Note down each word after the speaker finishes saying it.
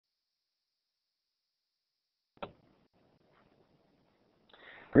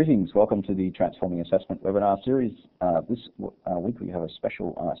Greetings, welcome to the Transforming Assessment webinar series. This week we have a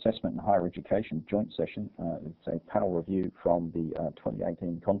special assessment and higher education joint session. It's a panel review from the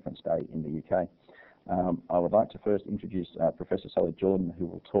 2018 conference day in the UK. I would like to first introduce Professor Sally Jordan, who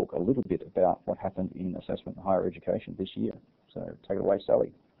will talk a little bit about what happened in assessment and higher education this year. So take it away,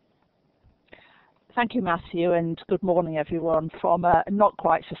 Sally. Thank you, Matthew, and good morning, everyone, from not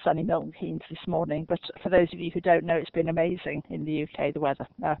quite so sunny Milton Keynes this morning, but for those of you who don't know, it's been amazing in the UK, the weather,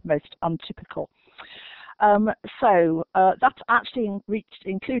 most untypical. That actually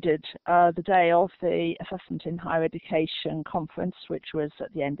included the day of the Assessment in Higher Education conference, which was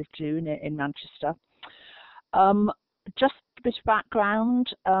at the end of June in Manchester. Just a bit of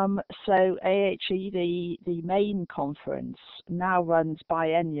background, so AHE, the main conference, now runs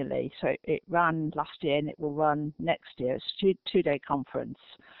biennially. So it ran last year and it will run next year. It's a two-day conference.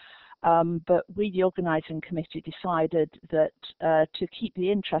 But we, the organising committee, decided that to keep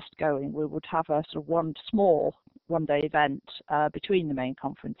the interest going, we would have a sort of one small one-day event between the main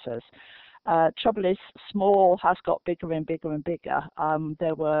conferences. Trouble is, small has got bigger and bigger and bigger.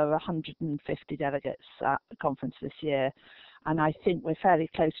 There were 150 delegates at the conference this year, and I think we're fairly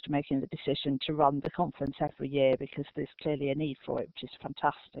close to making the decision to run the conference every year because there's clearly a need for it, which is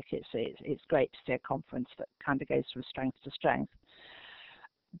fantastic. It's great to see a conference that kind of goes from strength to strength.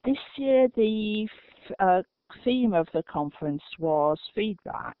 This year, the theme of the conference was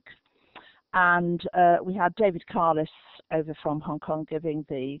feedback. And we had David Carlis over from Hong Kong giving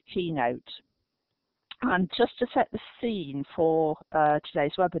the keynote. And just to set the scene for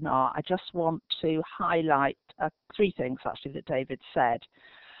today's webinar, I just want to highlight three things actually that David said.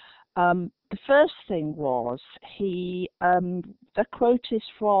 The first thing was the quote is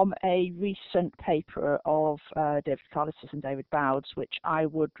from a recent paper of David Carlis's and David Bowd's, which I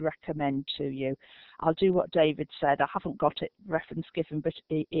would recommend to you. I'll do what David said. I haven't got it reference given, but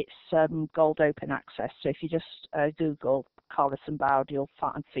it's gold open access. So if you just Google Carlis and Bowd, you'll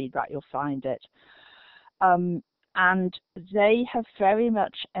find feedback, you'll find it. And they have very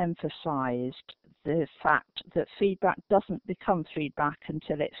much emphasized the fact that feedback doesn't become feedback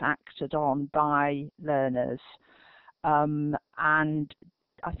until it's acted on by learners. And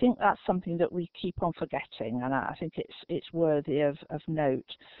I think that's something that we keep on forgetting, and I think it's worthy of note.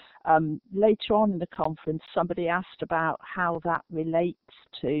 Later on in the conference, somebody asked about how that relates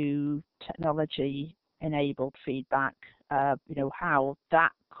to technology-enabled feedback, how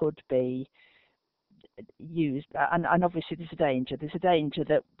that could be used, and obviously there's a danger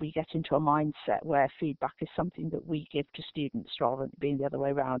that we get into a mindset where feedback is something that we give to students rather than being the other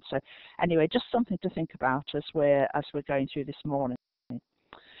way around. So anyway, just something to think about as we're going through this morning.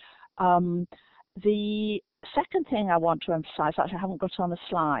 The second thing I want to emphasize, actually I haven't got on a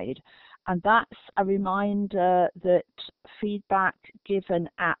slide, and that's a reminder that feedback given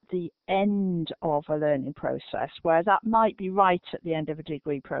at the end of a learning process, where that might be right at the end of a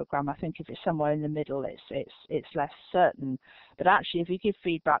degree program. I think if it's somewhere in the middle, it's less certain. But actually, if you give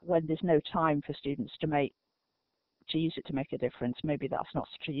feedback when there's no time for students to use it to make a difference, maybe that's not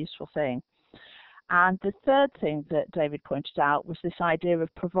such a useful thing. And the third thing that David pointed out was this idea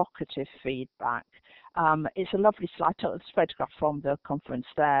of provocative feedback. It's a lovely slide. I took this photograph from the conference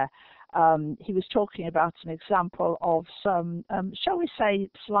there. He was talking about an example of some, shall we say,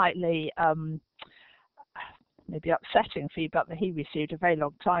 slightly maybe upsetting feedback that he received a very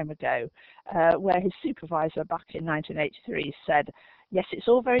long time ago, where his supervisor back in 1983 said, yes, it's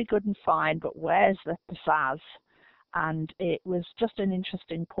all very good and fine, but where's the pizzazz? And it was just an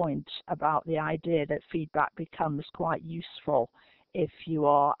interesting point about the idea that feedback becomes quite useful if you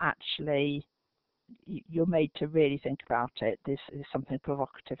are actually, you're made to really think about it. This is something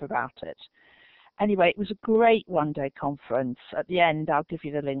provocative about it. Anyway, it was a great one-day conference. At the end, I'll give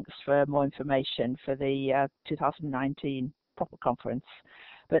you the links for more information for the 2019 proper conference.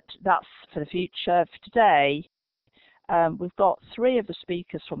 But that's for the future. For today, we've got three of the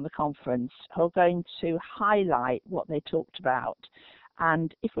speakers from the conference who are going to highlight what they talked about.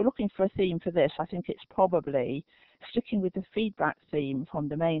 And if we're looking for a theme for this, I think it's probably sticking with the feedback theme from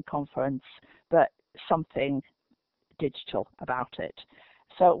the main conference, but something digital about it.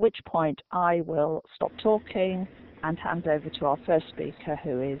 So at which point I will stop talking and hand over to our first speaker,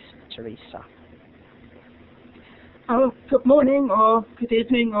 who is Theresa. Oh, good morning or good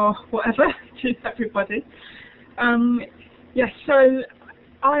evening or whatever to everybody. Yes, so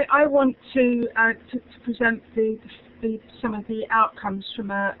I want to present some of the outcomes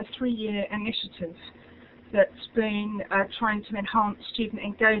from a 3-year initiative that's been trying to enhance student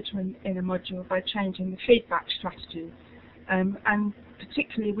engagement in a module by changing the feedback strategy. And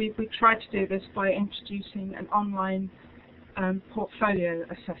particularly we tried to do this by introducing an online portfolio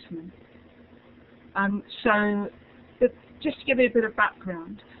assessment. So just to give you a bit of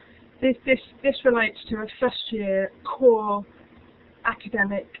background, this relates to a first-year core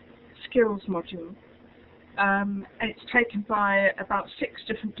academic skills module. It's taken by about 6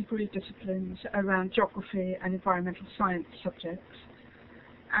 different degree disciplines around geography and environmental science subjects.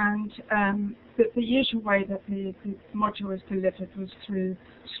 And the usual way that the module was delivered was through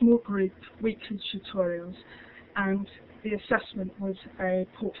small group weekly tutorials, and the assessment was a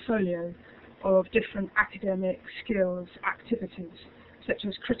portfolio of different academic skills activities, such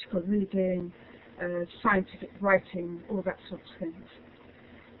as critical reading, scientific writing, all that sort of things.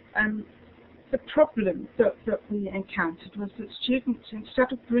 The problem that we encountered was that students,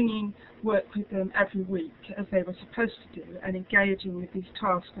 instead of bringing work with them every week, as they were supposed to do, and engaging with these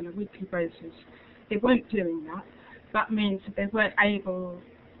tasks on a weekly basis, they weren't doing that. That means that they weren't able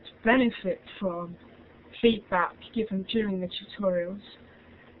to benefit from feedback given during the tutorials.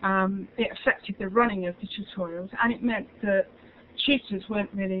 It affected the running of the tutorials, and it meant that tutors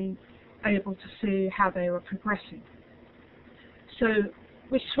weren't really able to see how they were progressing. So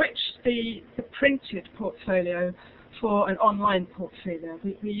we switched the printed portfolio for an online portfolio.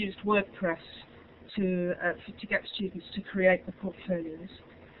 We used WordPress to get students to create the portfolios.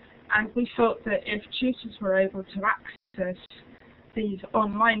 And we felt that if tutors were able to access these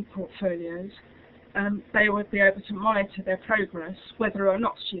online portfolios, they would be able to monitor their progress, whether or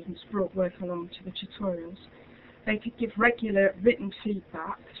not students brought work along to the tutorials. They could give regular written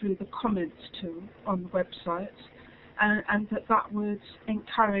feedback through the comments tool on the website, and that would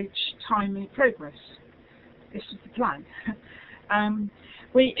encourage timely progress. This was the plan.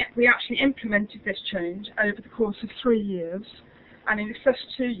 We actually implemented this change over the course of 3 years, and in the first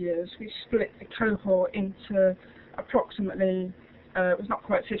 2 years we split the cohort into approximately, it was not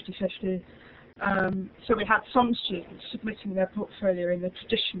quite 50-50, so we had some students submitting their portfolio in the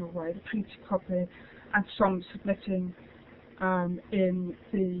traditional way, the printed copy, and some submitting in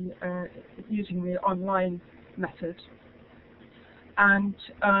the using the online method. And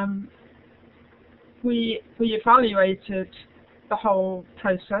we evaluated the whole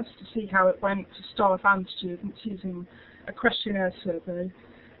process to see how it went to staff and students using a questionnaire survey,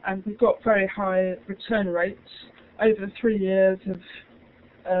 and we got very high return rates over the 3 years of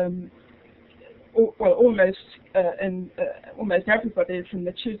almost everybody from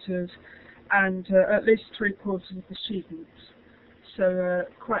the tutors and at least 3/4 of the students. So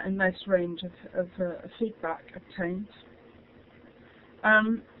quite a nice range of feedback obtained.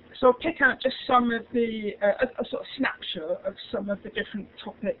 So I'll pick out just some of the, a sort of snapshot of some of the different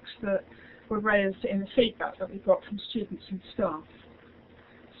topics that were raised in the feedback that we got from students and staff.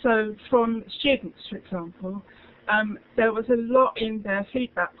 So from students, for example, there was a lot in their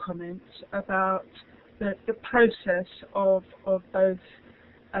feedback comments about the process of both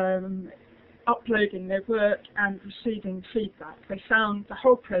uploading their work and receiving feedback. They found the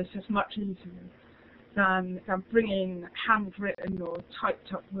whole process much easier than bringing handwritten or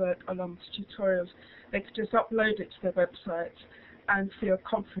typed up work along to tutorials. They could just upload it to their website and feel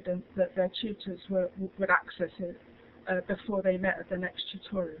confident that their tutors would access it before they met at the next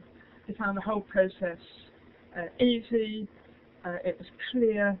tutorial. They found the whole process easy, it was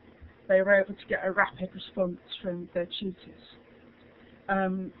clear, they were able to get a rapid response from their tutors.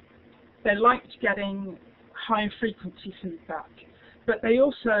 They liked getting high frequency feedback, but they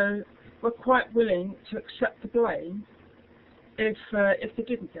also were quite willing to accept the blame if they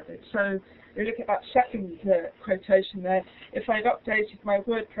didn't get it. So you look at that second quotation there, if I'd updated my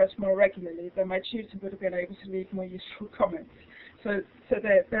WordPress more regularly, then my tutor would have been able to leave more useful comments. So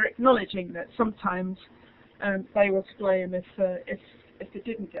they're acknowledging that sometimes they were to blame if they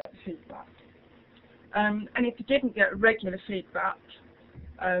didn't get the feedback. And if they didn't get regular feedback,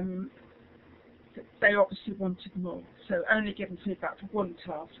 they obviously wanted more. So only giving feedback for one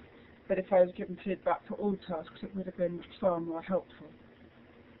task, but if I was given feedback for all tasks, it would have been far more helpful.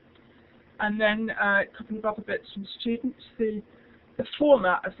 And then a couple of other bits from students. The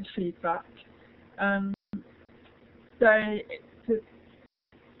format of the feedback, the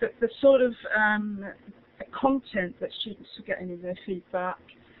sort of the content that students were getting in their feedback,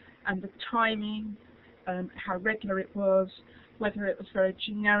 and the timing, how regular it was, whether it was very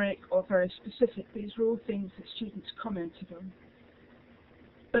generic or very specific. These were all things that students commented on.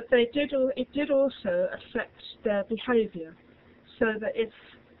 But it did also affect their behaviour, so that if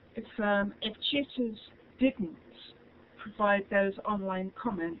tutors didn't provide those online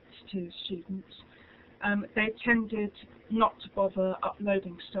comments to students, they tended not to bother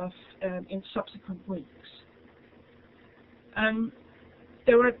uploading stuff in subsequent weeks.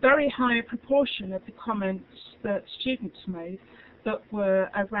 there were a very high proportion of the comments that students made that were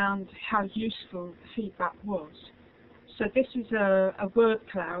around how useful the feedback was. So this is a word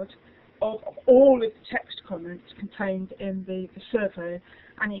cloud of all of the text comments contained in the survey,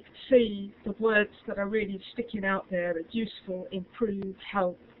 and you can see the words that are really sticking out there are useful, improve,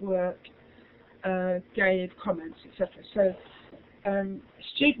 help, work, gave, comments, etc. So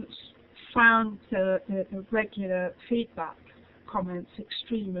students found the regular feedback comments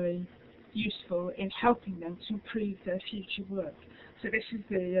extremely useful in helping them to improve their future work. So this is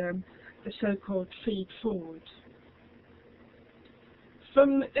the so-called feed forward.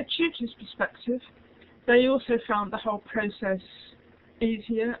 From the tutor's perspective, they also found the whole process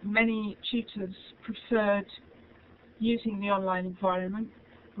easier. Many tutors preferred using the online environment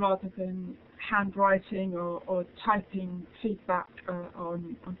rather than handwriting or typing feedback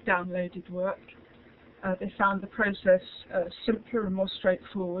on downloaded work. They found the process simpler and more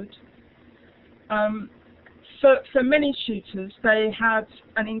straightforward. For many tutors, they had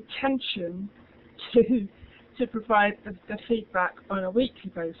an intention to provide the feedback on a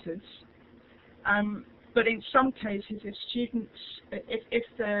weekly basis. But in some cases, if students, if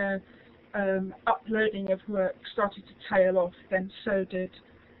their uploading of work started to tail off, then so did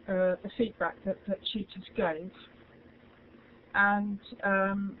the feedback that tutors gave. And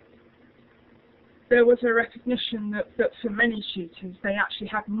there was a recognition that for many tutors, they actually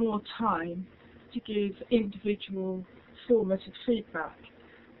had more time to give individual formative feedback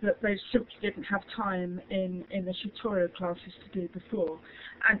that they simply didn't have time in the tutorial classes to do before.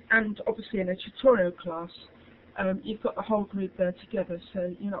 And obviously in a tutorial class, you've got the whole group there together,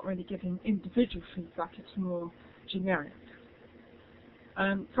 so you're not really giving individual feedback, it's more generic.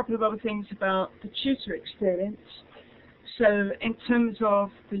 A couple of other things about the tutor experience. So in terms of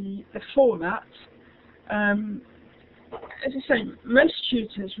the format, as I say, most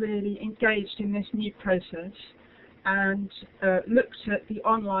tutors really engaged in this new process and looked at the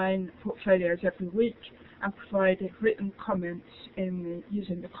online portfolios every week and provided written comments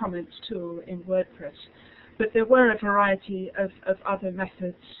using the comments tool in WordPress. But there were a variety of other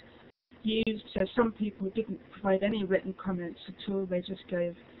methods used. So some people didn't provide any written comments at all, they just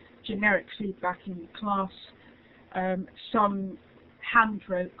gave generic feedback in the class. Some hand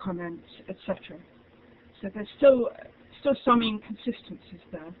wrote comments, etc. So there's still some inconsistencies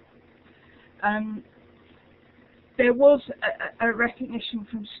there. There was a recognition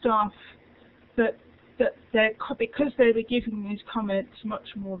from staff that because they were giving these comments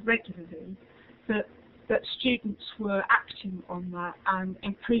much more regularly, that students were acting on that and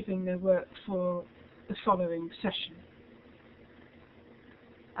improving their work for the following session.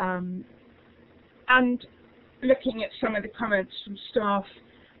 And looking at some of the comments from staff,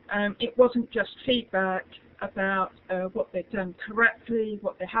 it wasn't just feedback about what they'd done correctly,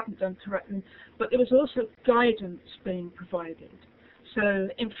 what they hadn't done correctly, but there was also guidance being provided. So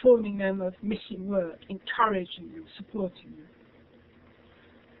informing them of missing work, encouraging them, supporting them.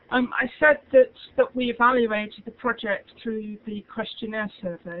 I said that we evaluated the project through the questionnaire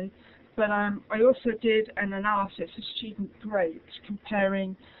survey, but I also did an analysis of student grades,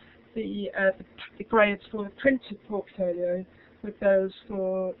 comparing the grades for the printed portfolio with those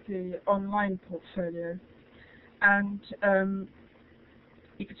for the online portfolio. And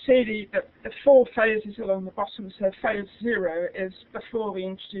you can see the four phases along the bottom. So phase 0 is before we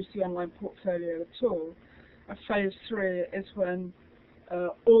introduce the online portfolio at all. And phase 3 is when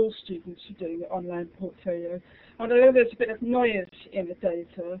all students are doing the online portfolio. And although there's a bit of noise in the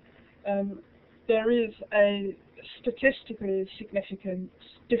data, there is a statistically significant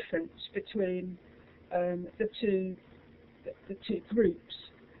difference between the two groups,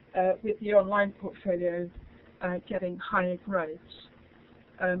 with the online portfolio getting higher grades.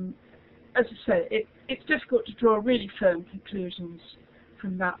 As I say, it's difficult to draw really firm conclusions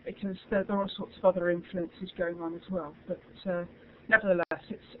from that because there are all sorts of other influences going on as well. But nevertheless,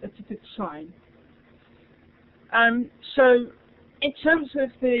 it's a good sign. So, in terms of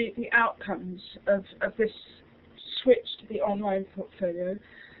the outcomes of this switch to the online portfolio,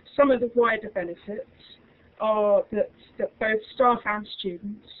 some of the wider benefits are that both staff and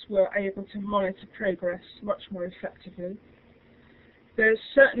students were able to monitor progress much more effectively. There's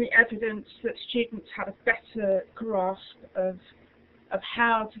certainly evidence that students had a better grasp of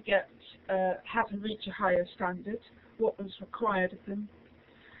how to reach a higher standard, what was required of them.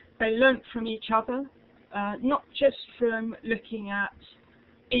 They learnt from each other, not just from looking at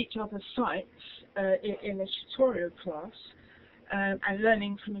each other's sites in a tutorial class and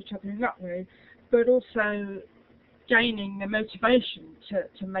learning from each other in that way, but also gaining the motivation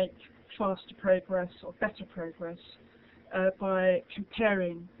to make faster progress or better progress by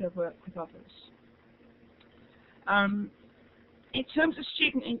comparing their work with others. In terms of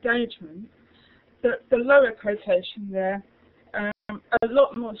student engagement, the lower quotation there, a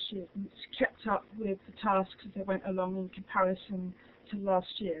lot more students kept up with the tasks as they went along in comparison to last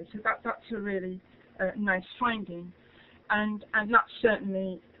year. So that's a really nice finding, and that's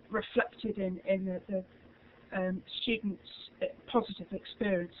certainly reflected in the students' positive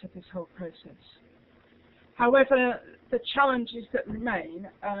experience of this whole process. However, the challenges that remain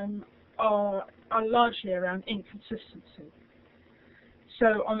are largely around inconsistency.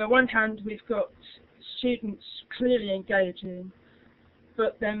 So on the one hand, we've got students clearly engaging,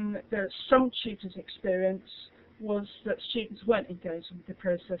 but then some tutors' experience was that students weren't engaging with the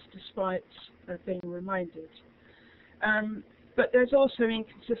process despite being reminded. But there's also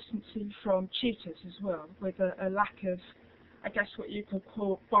inconsistency from tutors as well, with a lack of, I guess, what you could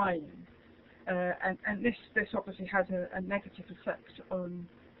call buy-in. And this obviously has a negative effect on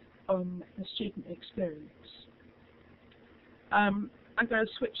the student experience. I'm going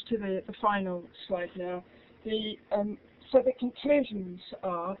to switch to the final slide now. So the conclusions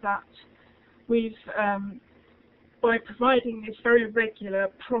are that we've, by providing this very regular,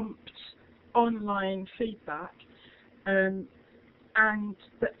 prompt online feedback, and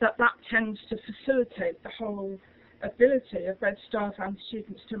that tends to facilitate the whole ability of both staff and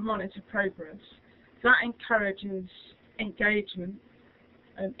students to monitor progress. That encourages engagement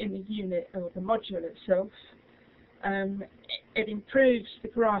in the unit or the module itself. It improves the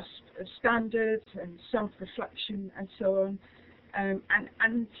grasp of standards and self-reflection and so on,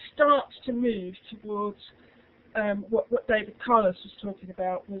 and starts to move towards what David Carlos was talking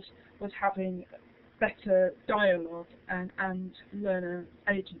about, was having better dialogue and learner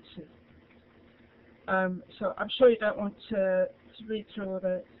agency. So I'm sure you don't want to read through all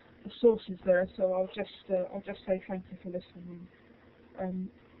the sources there, so I'll just say thank you for listening. And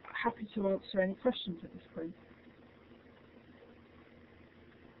happy to answer any questions at this point.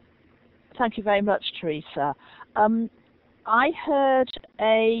 Thank you very much, Theresa. I heard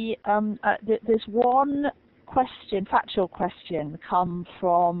there's one question, factual question, come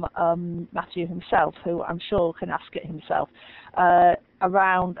from Matthew himself, who I'm sure can ask it himself.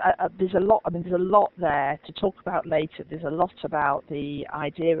 Around there's a lot there to talk about later. There's a lot about the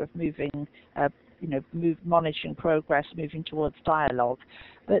idea of moving, monitoring progress, moving towards dialogue.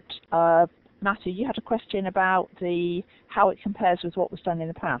 But Matthew, you had a question about how it compares with what was done in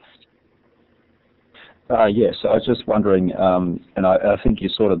the past. Yes, I was just wondering, and I think you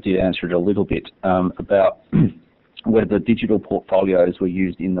sort of did answer it a little bit, about whether digital portfolios were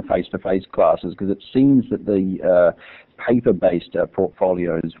used in the face-to-face classes, because it seems that the paper-based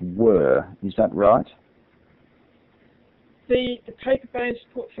portfolios were. Is that right? The paper-based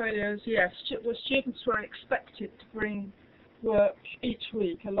portfolios, yes. The students were expected to bring work each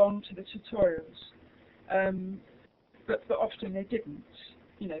week along to the tutorials, but often they didn't.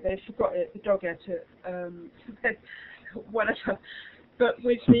 They forgot it, the dog ate it, whatever. But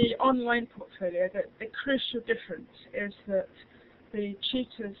with the online portfolio, the crucial difference is that the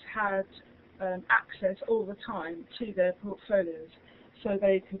tutors had access all the time to their portfolios, so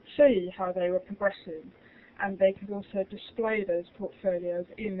they could see how they were progressing, and they could also display those portfolios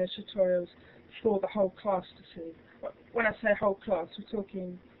in the tutorials for the whole class to see. When I say whole class, we're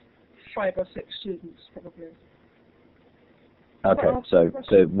talking 5 or 6 students probably. Okay, so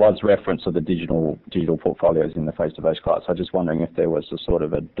there was reference to the digital portfolios in the face-to-face class. I'm just wondering if there was a sort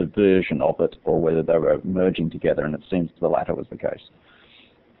of a diversion of it, or whether they were merging together, and it seems the latter was the case.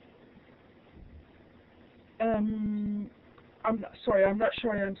 I'm sorry, I'm not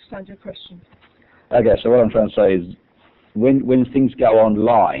sure I understand your question. Okay, so what I'm trying to say is, when things go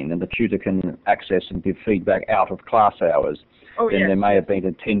online and the tutor can access and give feedback out of class hours, then there may have been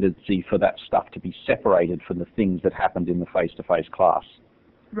a tendency for that stuff to be separated from the things that happened in the face-to-face class.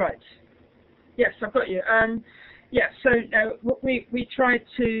 Right. Yes, I've got you. So we tried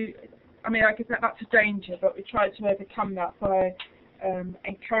to, I guess that's a danger, but we tried to overcome that by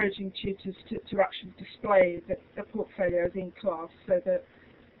encouraging tutors to actually display the portfolios in class, so that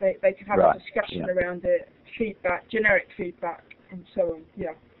they could have a discussion around it, feedback, generic feedback, and so on.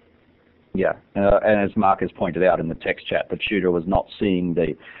 Yeah. Yeah, and as Mark has pointed out in the text chat, the tutor was not seeing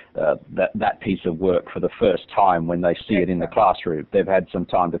that piece of work for the first time when they see it in the classroom. They've had some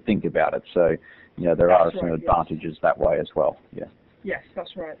time to think about it, so there are some advantages that way as well. Yeah. Yes,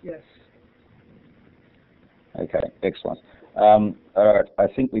 that's right. Yes. Okay, excellent. All right, I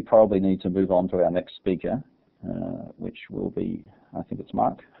think we probably need to move on to our next speaker, which will be, I think it's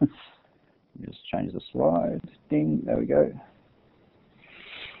Mark. Just change the slide. Ding. There we go.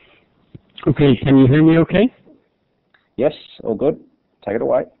 Okay, can you hear me okay? Yes, all good. Take it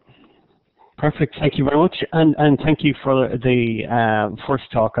away. Perfect. Thank you very much, and thank you for the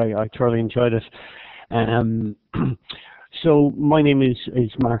first talk. I thoroughly enjoyed it. So my name is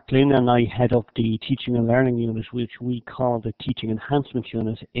Mark Glynn, and I head up the Teaching and Learning Unit, which we call the Teaching Enhancement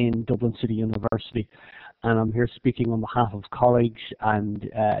Unit in Dublin City University. And I'm here speaking on behalf of colleagues and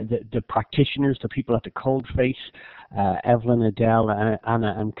the practitioners, the people at the coalface, Evelyn, Adele,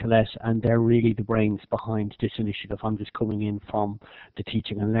 Anna and Colette, and they're really the brains behind this initiative. I'm just coming in from the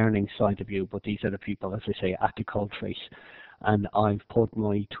teaching and learning side of you, but these are the people, as I say, at the coalface. And I've put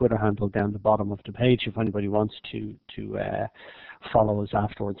my Twitter handle down the bottom of the page if anybody wants to follow us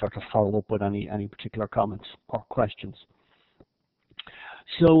afterwards or to follow up with any particular comments or questions.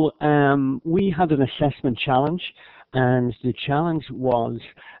 So we had an assessment challenge, and the challenge was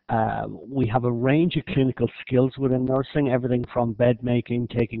we have a range of clinical skills within nursing, everything from bed making,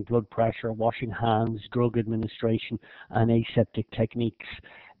 taking blood pressure, washing hands, drug administration, and aseptic techniques.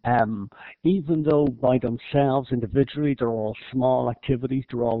 Even though by themselves, individually, they're all small activities,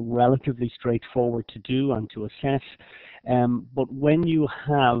 they're all relatively straightforward to do and to assess. But when you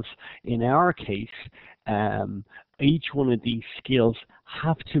have, in our case, each one of these skills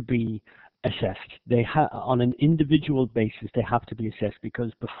have to be assessed. They on an individual basis, they have to be assessed,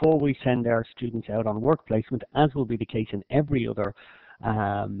 because before we send our students out on work placement, as will be the case in every other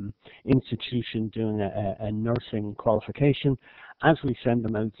institution doing a nursing qualification, as we send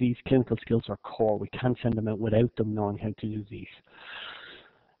them out, these clinical skills are core. We can't send them out without them knowing how to do these.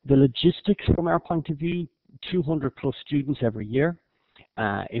 The logistics from our point of view, 200 plus students every year.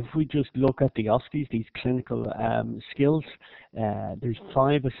 If we just look at the OSCEs, these clinical skills, there's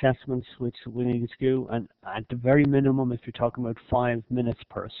 5 assessments which we need to do, and at the very minimum, if you're talking about 5 minutes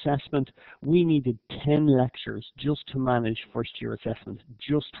per assessment, we needed 10 lectures just to manage first-year assessments,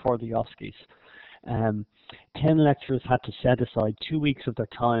 just for the OSCEs. 10 lecturers had to set aside 2 weeks of their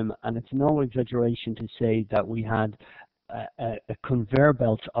time, and it's no exaggeration to say that we had a conveyor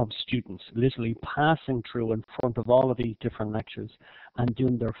belt of students literally passing through in front of all of these different lectures and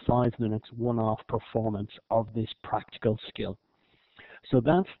doing their 5 minutes one-off performance of this practical skill. So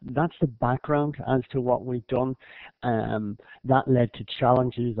that's the background as to what we've done. That led to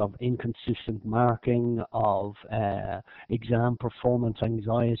challenges of inconsistent marking, of exam performance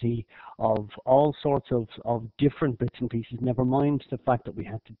anxiety, of all sorts of different bits and pieces, never mind the fact that we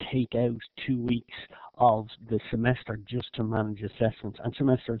had to take out 2 weeks of the semester just to manage assessments. And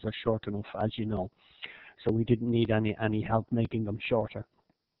semesters are short enough, as you know, so we didn't need any help making them shorter.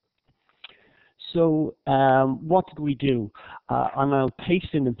 So what did we do? And I'll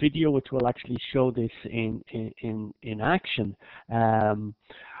paste in a video which will actually show this in action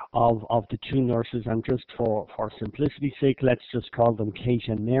of the 2 nurses, and just for simplicity's sake, let's just call them Kate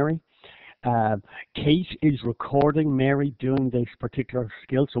and Mary. Kate is recording Mary doing this particular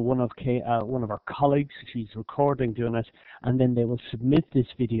skill, so one of our colleagues, she's recording doing it, and then they will submit this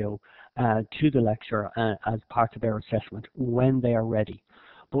video to the lecturer as part of their assessment when they are ready.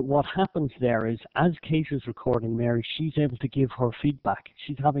 But what happens there is, as Kate is recording Mary, she's able to give her feedback.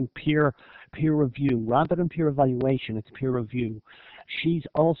 She's having peer review. Rather than peer evaluation, it's peer review. She's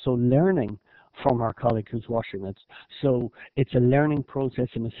also learning from our colleague who's watching it. So it's a learning process,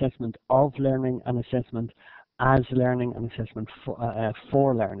 an assessment of learning, an assessment as learning, an assessment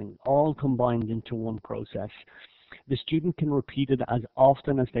for learning, all combined into one process. The student can repeat it as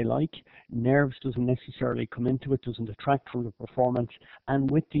often as they like. Nerves doesn't necessarily come into it, doesn't detract from the performance. And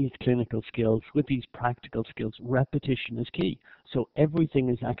with these clinical skills, with these practical skills, repetition is key. So everything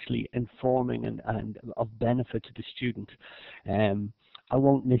is actually informing and of benefit to the student. I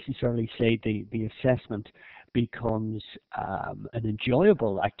won't necessarily say the assessment becomes an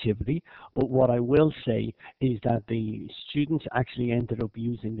enjoyable activity, but what I will say is that the students actually ended up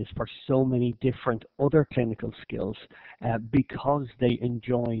using this for so many different other clinical skills because they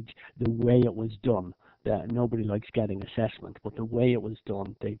enjoyed the way it was done. Nobody likes getting assessment, but the way it was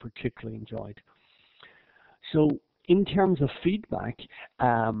done, they particularly enjoyed. So in terms of feedback,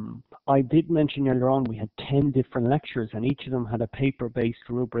 I did mention earlier on we had 10 different lectures, and each of them had a paper-based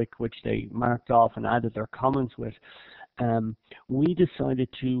rubric which they marked off and added their comments with. We decided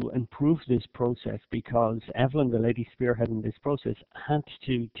to improve this process because Evelyn, the lady spearheading this process, had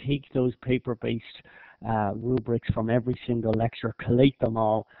to take those paper-based rubrics from every single lecture, collate them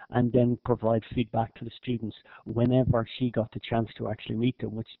all, and then provide feedback to the students whenever she got the chance to actually meet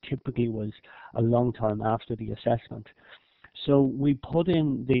them, which typically was a long time after the assessment. So we put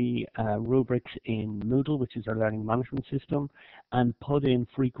in the rubrics in Moodle, which is our learning management system, and put in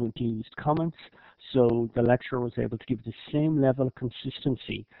frequent used comments, so the lecturer was able to give the same level of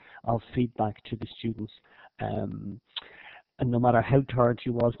consistency of feedback to the students and no matter how tired she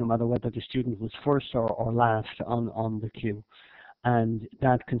was, no matter whether the student was first or last on the queue. And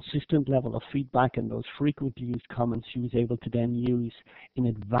that consistent level of feedback and those frequently used comments she was able to then use in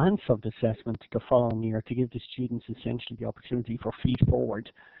advance of the assessment the following year to give the students essentially the opportunity for feed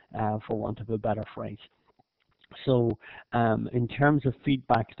forward, for want of a better phrase. So in terms of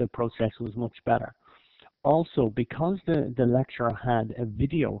feedback, the process was much better. Also, because the lecturer had a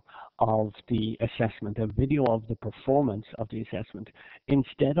video of the assessment, a video of the performance of the assessment,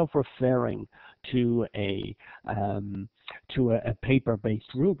 instead of referring to a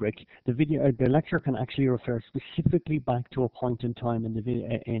paper-based rubric, the lecturer can actually refer specifically back to a point in time in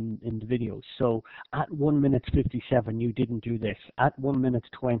the video. So at 1 minute 57, you didn't do this. At 1 minute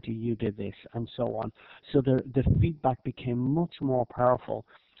 20, you did this, and so on. So the feedback became much more powerful.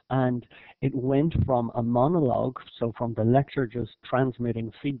 And it went from a monologue, so from the lecturer just transmitting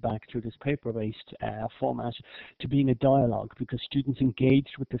feedback through this paper-based format, to being a dialogue, because students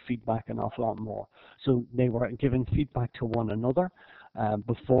engaged with the feedback an awful lot more. So they were giving feedback to one another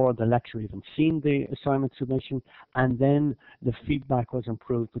before the lecturer even seen the assignment submission, and then the feedback was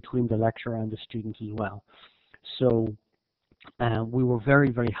improved between the lecturer and the students as well. So we were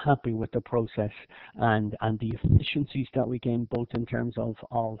very, very happy with the process and the efficiencies that we gained, both in terms of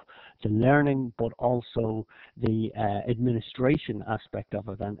the learning, but also the administration aspect of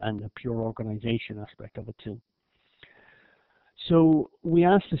it and the pure organization aspect of it too. So we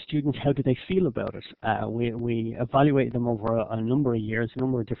asked the students how did they feel about it. We evaluated them over a number of years, a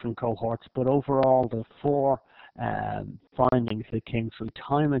number of different cohorts, but overall the four findings that came through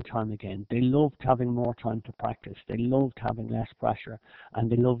time and time again: they loved having more time to practice, they loved having less pressure,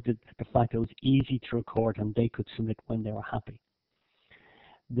 and they loved the fact it was easy to record and they could submit when they were happy.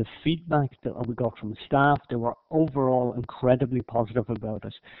 The feedback that we got from staff, they were overall incredibly positive about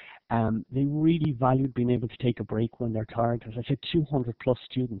it. They really valued being able to take a break when they're tired. As I said, 200 plus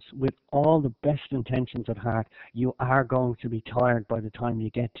students. With all the best intentions at heart, you are going to be tired by the time you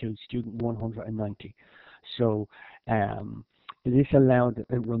get to student 190. So this allowed,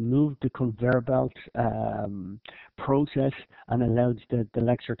 it removed the conveyor belt process and allowed the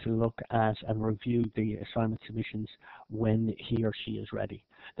lecturer to look at and review the assignment submissions when he or she is ready.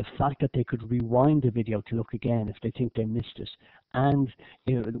 The fact that they could rewind the video to look again if they think they missed it, and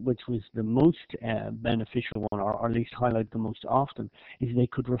which was the most beneficial one, or at least highlighted the most often, is they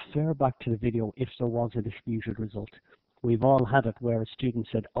could refer back to the video if there was a disputed result. We've all had it where a student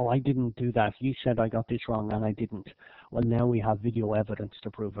said, "Oh, I didn't do that. You said I got this wrong and I didn't." Well, now we have video evidence to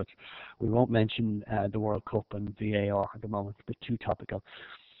prove it. We won't mention the World Cup and VAR at the moment, it's a bit too topical.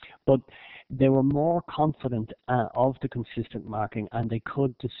 But they were more confident of the consistent marking, and they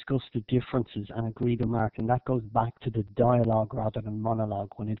could discuss the differences and agree to mark. And that goes back to the dialogue rather than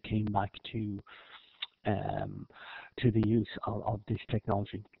monologue when it came back to the use of this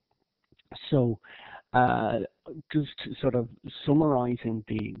technology. So just sort of summarizing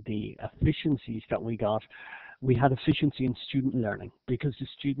the efficiencies that we got, we had efficiency in student learning because the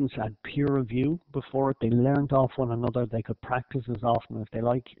students had peer review before it. They learned off one another. They could practice as often as they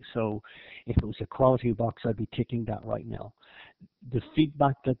like. So if it was a quality box, I'd be ticking that right now. The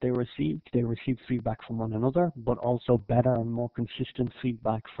feedback that they received feedback from one another, but also better and more consistent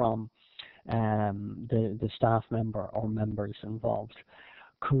feedback from the staff member or members involved.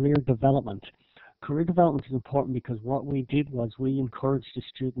 Career development. Career development is important because what we did was we encouraged the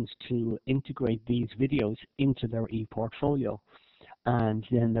students to integrate these videos into their e-portfolio, and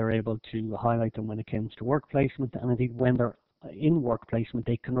then they're able to highlight them when it comes to work placement, and indeed when they're in work placement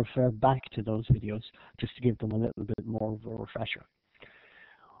they can refer back to those videos just to give them a little bit more of a refresher.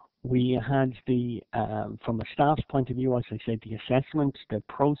 We had from a staff's point of view, as I said, the assessment, the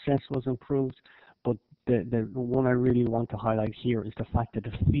process was improved, but the one I really want to highlight here is the fact that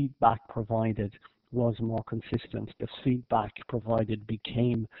the feedback provided was more consistent. The feedback provided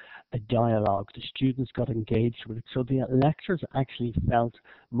became a dialogue. The students got engaged with it. So the lecturers actually felt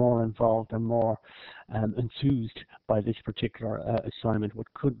more involved and more enthused by this particular assignment,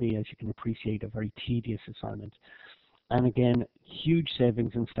 what could be, as you can appreciate, a very tedious assignment. And again, huge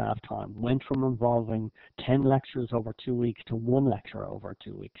savings in staff time. Went from involving 10 lecturers over 2 weeks to 1 lecturer over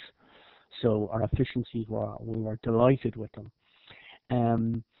 2 weeks. So our efficiencies we were delighted with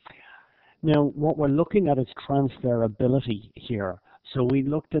them. Now, what we're looking at is transferability here. So we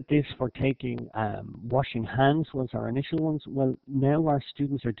looked at this for taking, washing hands was our initial ones. Well, now our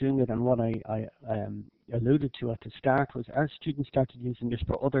students are doing it, and what I alluded to at the start was our students started using this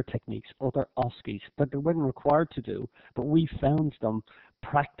for other techniques, other OSCEs, that they weren't required to do, but we found them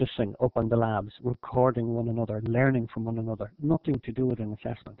practicing up in the labs, recording one another, learning from one another, nothing to do with an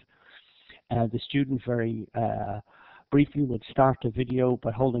assessment. The student very briefly would start the video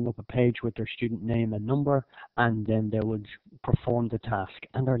by holding up a page with their student name and number, and then they would perform the task,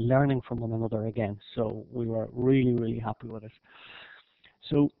 and they're learning from one another again. So we were really, really happy with it.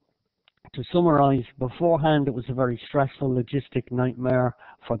 So to summarize, beforehand it was a very stressful logistic nightmare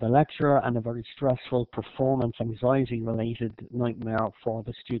for the lecturer and a very stressful performance anxiety related nightmare for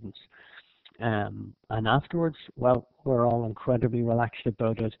the students. And afterwards, well, we're all incredibly relaxed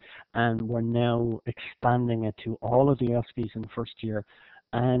about it, and we're now expanding it to all of the LSPs in first year,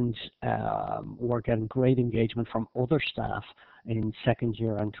 and we're getting great engagement from other staff in second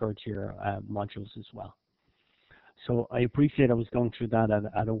year and third year modules as well. So I appreciate I was going through that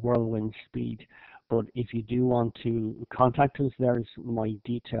at a whirlwind speed, but if you do want to contact us, there's my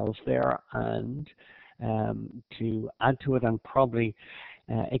details there, and to add to it and probably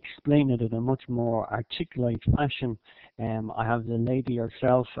explain it in a much more articulate fashion, I have the lady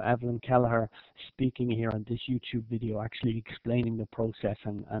herself, Evelyn Kelleher, speaking here on this YouTube video, actually explaining the process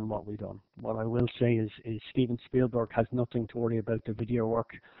and what we've done. What I will say is Steven Spielberg has nothing to worry about the video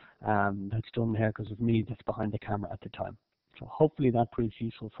work that's done here, because of me that's behind the camera at the time. So hopefully that proves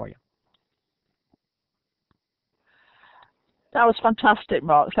useful for you. That was fantastic,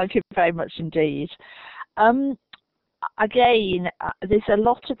 Mark. Thank you very much indeed. Again, there's a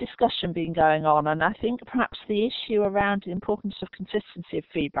lot of discussion being going on, and I think perhaps the issue around the importance of consistency of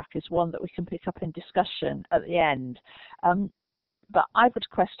feedback is one that we can pick up in discussion at the end. But I've got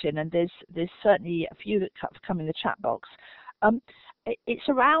a question, and there's certainly a few that have come in the chat box. It's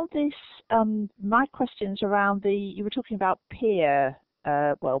around this, my question's around you were talking about peer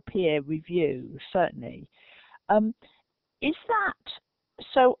review, certainly. Is that,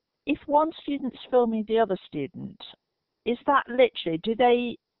 so if one student's filming the other student, is that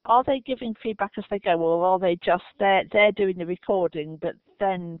literally, are they giving feedback as they go, or are they just, they're doing the recording but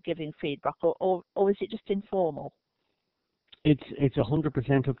then giving feedback, or is it just informal? It's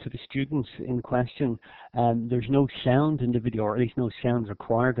 100% up to the students in question. There's no sound in the video, or at least no sounds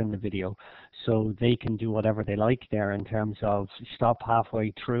required in the video, so they can do whatever they like there in terms of stop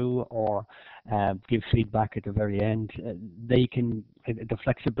halfway through or give feedback at the very end. They can, the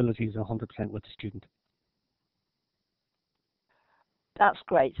flexibility is 100% with the student. That's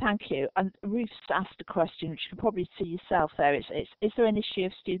great, thank you. And Ruth's asked a question, which you can probably see yourself there. Is there an issue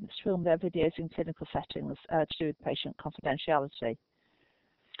of students film their videos in clinical settings to do with patient confidentiality?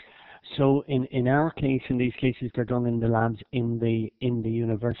 So in our case, in these cases, they're done in the labs in the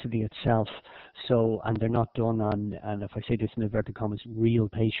university itself. So, and they're not done on, and if I say this in inverted commas, real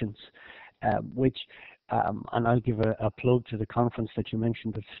patients, and I'll give a plug to the conference that you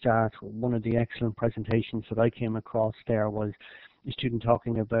mentioned at the start. One of the excellent presentations that I came across there was a student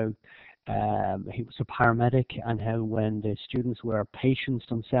talking about he was a paramedic, and how when the students were patients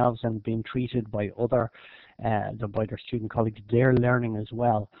themselves and being treated by by their student colleagues, they're learning as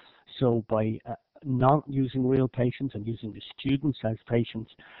well. So by not using real patients and using the students as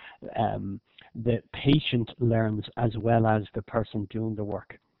patients, the patient learns as well as the person doing the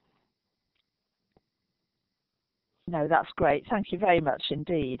work. No, that's great. Thank you very much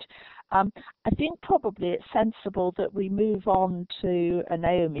indeed. I think probably it's sensible that we move on to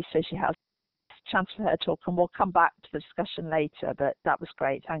Naomi so she has a chance for her talk, and we'll come back to the discussion later, but that was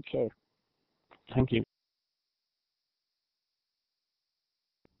great. Thank you. Thank you.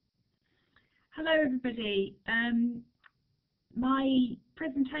 Hello, everybody. My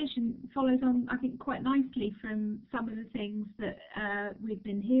presentation follows on, I think, quite nicely from some of the things that we've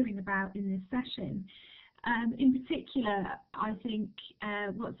been hearing about in this session. In particular, I think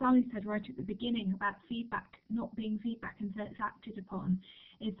what Sally said right at the beginning about feedback not being feedback until it's acted upon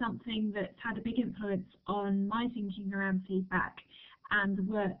is something that's had a big influence on my thinking around feedback and the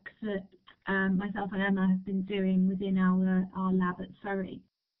work that myself and Emma have been doing within our lab at Surrey.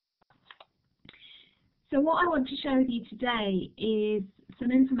 So what I want to share with you today is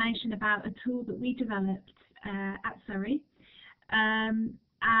some information about a tool that we developed at Surrey,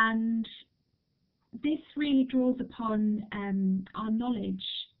 and this really draws upon our knowledge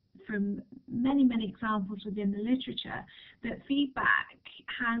from many, many examples within the literature that feedback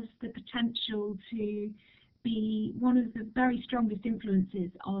has the potential to be one of the very strongest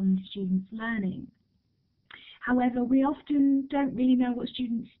influences on students' learning. However, we often don't really know what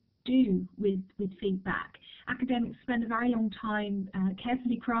students do with feedback. Academics spend a very long time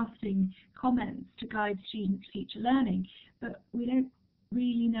carefully crafting comments to guide students' future learning, but we don't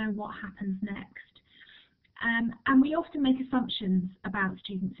really know what happens next. And we often make assumptions about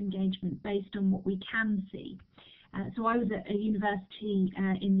students' engagement based on what we can see. So I was at a university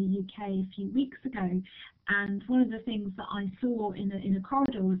in the UK a few weeks ago, and one of the things that I saw in a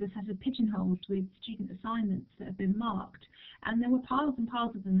corridor was a set of pigeonholes with student assignments that had been marked, and there were piles and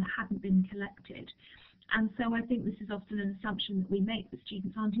piles of them that hadn't been collected. And so I think this is often an assumption that we make, that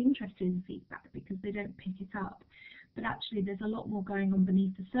students aren't interested in feedback because they don't pick it up. But actually there's a lot more going on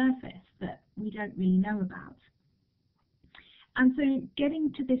beneath the surface that we don't really know about. And so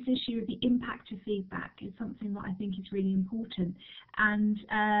getting to this issue of the impact of feedback is something that I think is really important. And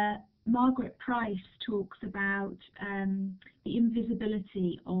Margaret Price talks about the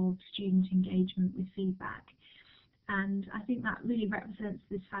invisibility of student engagement with feedback. And I think that really represents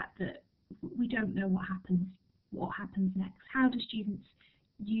this fact that we don't know what happens next. How do students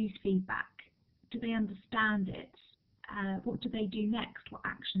use feedback? Do they understand it? What do they do next? What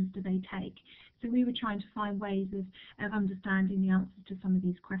actions do they take? So we were trying to find ways of understanding the answers to some of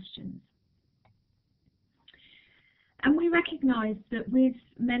these questions. And we recognised that with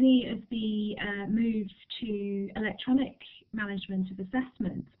many of the moves to electronic management of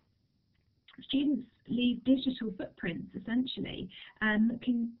assessment, students leave digital footprints, essentially, that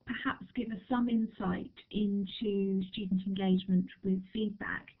can perhaps give us some insight into student engagement with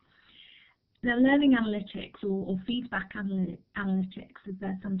feedback. Now, learning analytics, or feedback analytics, as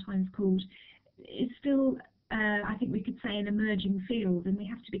they're sometimes called, is still, I think we could say, an emerging field, and we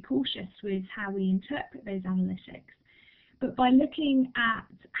have to be cautious with how we interpret those analytics. But by looking at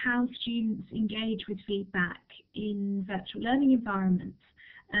how students engage with feedback in virtual learning environments,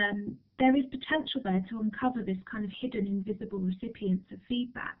 there is potential there to uncover this kind of hidden, invisible recipients of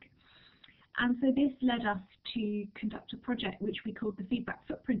feedback. And so this led us to conduct a project which we called the Feedback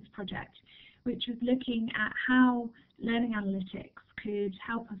Footprints Project, which was looking at how learning analytics could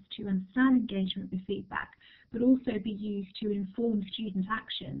help us to understand engagement with feedback, but also be used to inform student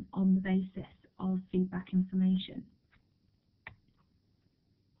action on the basis of feedback information.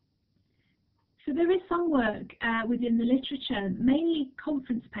 So there is some work within the literature, mainly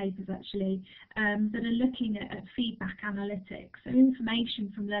conference papers actually, that are looking at feedback analytics, so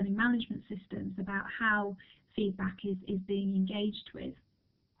information from learning management systems about how feedback is being engaged with.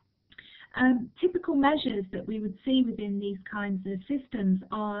 Typical measures that we would see within these kinds of systems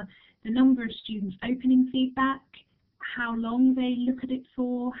are the number of students opening feedback, how long they look at it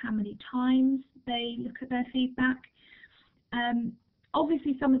for, how many times they look at their feedback.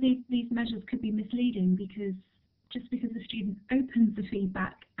 Obviously, some of these measures could be misleading, because just because a student opens the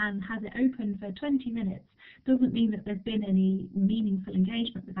feedback and has it open for 20 minutes doesn't mean that there's been any meaningful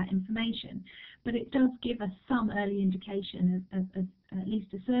engagement with that information. But it does give us some early indication of at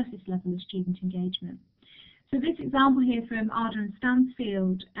least a surface level of student engagement. So this example here from Arda and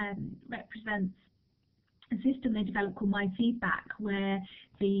Stansfield represents a system they developed called My Feedback, where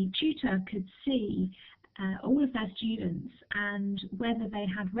the tutor could see all of their students and whether they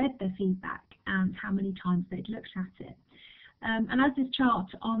had read their feedback and how many times they'd looked at it. And as this chart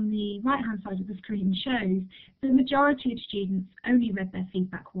on the right-hand side of the screen shows, the majority of students only read their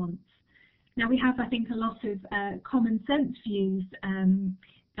feedback once. Now, we have, I think, a lot of common sense views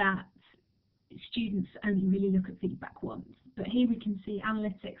that students only really look at feedback once. But here we can see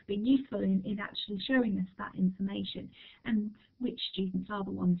analytics being useful in actually showing us that information, and which students are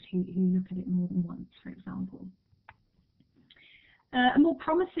the ones who look at it more than once, for example. A more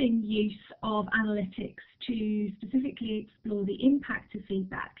promising use of analytics to specifically explore the impact of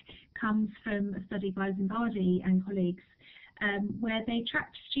feedback comes from a study by Zimbardi and colleagues, where they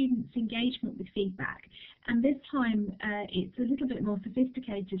tracked students' engagement with feedback. And this time it's a little bit more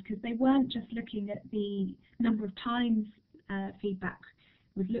sophisticated, because they weren't just looking at the number of times feedback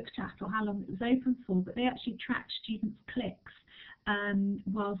was looked at or how long it was open for, but they actually tracked students' clicks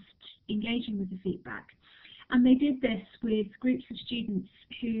whilst engaging with the feedback. And they did this with groups of students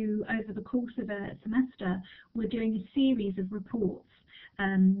who, over the course of a semester, were doing a series of reports,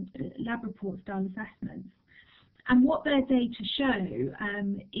 lab report style assessments. And what their data show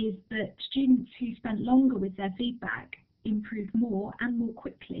is that students who spent longer with their feedback improved more and more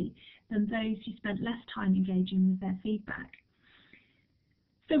quickly than those who spent less time engaging with their feedback.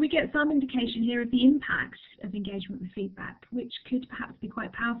 So we get some indication here of the impact of engagement with feedback, which could perhaps be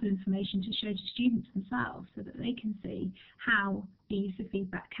quite powerful information to show to students themselves, so that they can see how the use of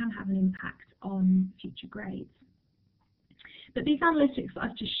feedback can have an impact on future grades. But these analytics that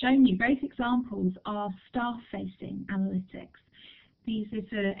I've just shown you, both examples are staff-facing analytics. These are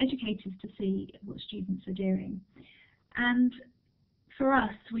for educators to see what students are doing. And for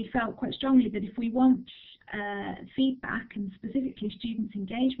us, we felt quite strongly that if we want feedback, and specifically students'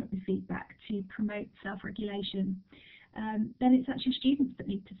 engagement with feedback, to promote self-regulation, then it's actually students that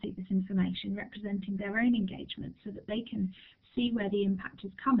need to see this information. information representing their own engagement so that they can see where the impact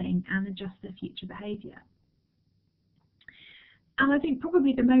is coming and adjust their future behaviour. And I think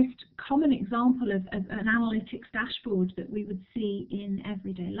probably the most common example of an analytics dashboard that we would see in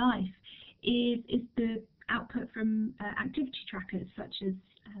everyday life is the output from activity trackers such as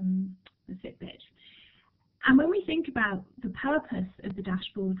the Fitbit. And when we think about the purpose of the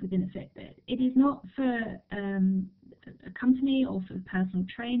dashboard within a Fitbit, it is not for a company or for the personal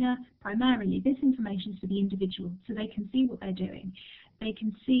trainer. Primarily, this information is for the individual, so they can see what they're doing. They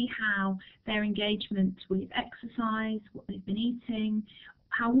can see how their engagement with exercise, what they've been eating,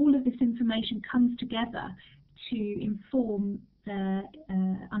 how all of this information comes together to inform their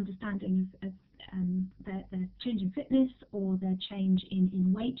understanding of their change in fitness or their change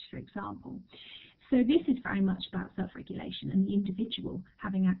in weight, for example. So this is very much about self-regulation and the individual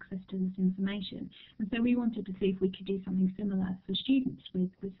having access to this information. And so we wanted to see if we could do something similar for students with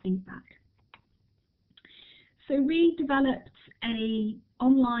feedback. So we developed a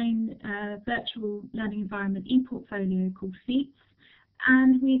online virtual learning environment e-portfolio called Feats,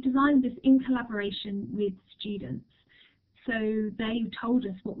 and we designed this in collaboration with students. So they told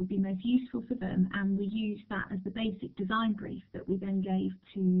us what would be most useful for them, and we used that as the basic design brief that we then gave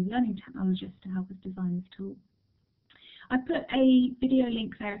to learning technologists to help us design this tool. I put a video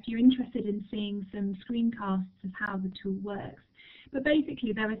link there if you're interested in seeing some screencasts of how the tool works. But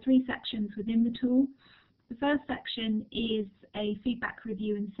basically there are 3 sections within the tool. The first section is a feedback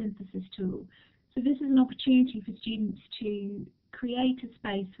review and synthesis tool. So this is an opportunity for students to create a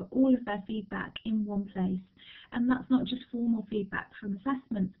space for all of their feedback in one place. And that's not just formal feedback from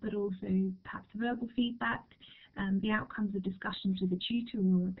assessments, but also perhaps verbal feedback, the outcomes of discussions with a tutor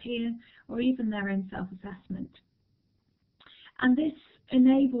or a peer, or even their own self-assessment. And this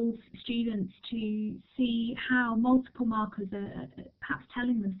enables students to see how multiple markers are perhaps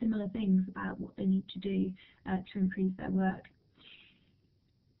telling them similar things about what they need to do to improve their work.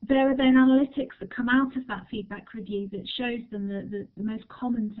 There are then analytics that come out of that feedback review that shows them the most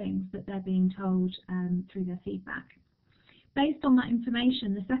common things that they're being told through their feedback. Based on that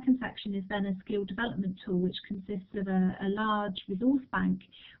information, the second section is then a skill development tool, which consists of a large resource bank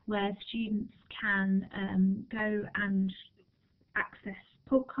where students can go and access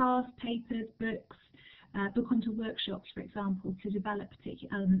podcasts, papers, books, book onto workshops, for example, to develop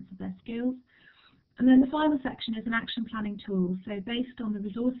particular elements of their skills. And then the final section is an action planning tool. So based on the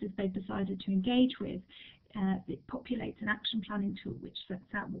resources they've decided to engage with, it populates an action planning tool which sets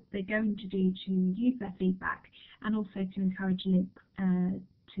out what they're going to do to use their feedback, and also to encourage links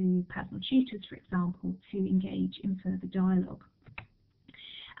to personal tutors, for example, to engage in further dialogue.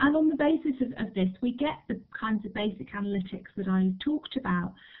 And on the basis of this, we get the kinds of basic analytics that I talked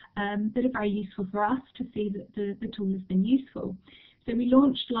about that are very useful for us to see that the tool has been useful. So we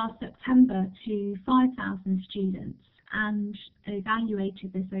launched last September to 5,000 students and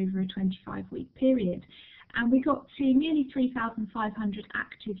evaluated this over a 25-week period. And we got to nearly 3,500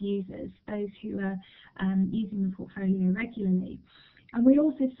 active users, those who are using the portfolio regularly. And we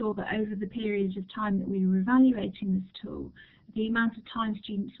also saw that over the period of time that we were evaluating this tool, the amount of time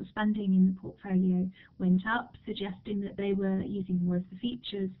students were spending in the portfolio went up, suggesting that they were using more of the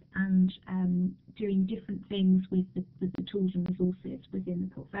features and doing different things with the tools and resources within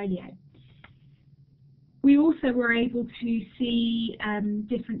the portfolio. We also were able to see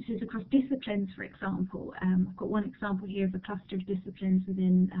differences across disciplines, for example. I've got one example here of a cluster of disciplines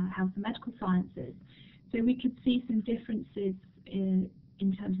within health and medical sciences. So we could see some differences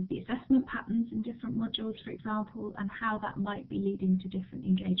in terms of the assessment patterns in different modules, for example, and how that might be leading to different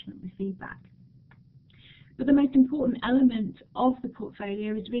engagement with feedback. But the most important element of the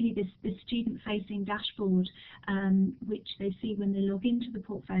portfolio is really this student-facing dashboard, which they see when they log into the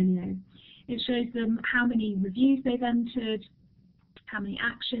portfolio. It shows them how many reviews they've entered, how many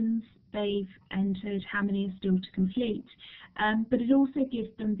actions they've entered, how many are still to complete. But it also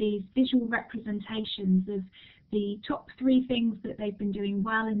gives them these visual representations of the top 3 things that they've been doing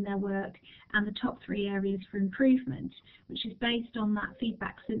well in their work and the top 3 areas for improvement, which is based on that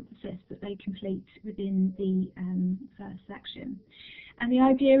feedback synthesis that they complete within the first section. And the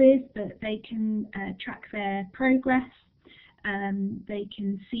idea is that they can track their progress, they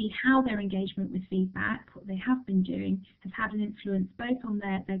can see how their engagement with feedback, what they have been doing, has had an influence both on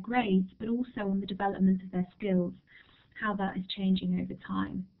their grades but also on the development of their skills, how that is changing over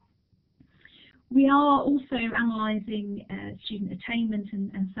time. We are also analysing student attainment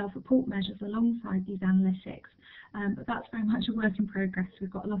and self-report measures alongside these analytics, but that's very much a work in progress.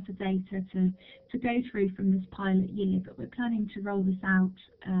 We've got a lot of data to go through from this pilot year, but we're planning to roll this out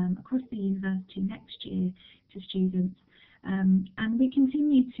across the university next year to students. And we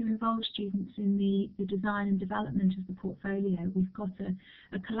continue to involve students in the design and development of the portfolio. We've got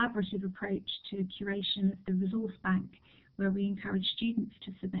a collaborative approach to curation of the resource bank, where we encourage students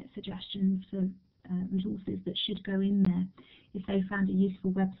to submit suggestions for resources that should go in there. If they found a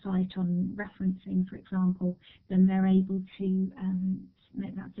useful website on referencing, for example, then they're able to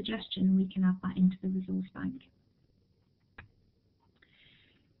make that suggestion and we can add that into the resource bank.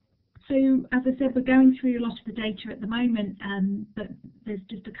 So, as I said, we're going through a lot of the data at the moment, but there's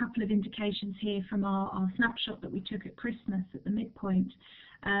just a couple of indications here from our snapshot that we took at Christmas at the midpoint,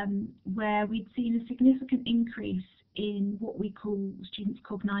 where we'd seen a significant increase in what we call students'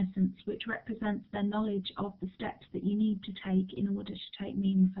 cognizance, which represents their knowledge of the steps that you need to take in order to take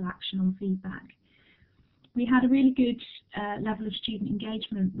meaningful action on feedback. We had a really good level of student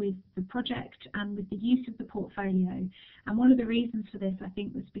engagement with the project and with the use of the portfolio. And one of the reasons for this, I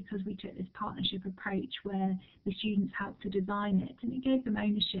think, was because we took this partnership approach where the students helped to design it, and it gave them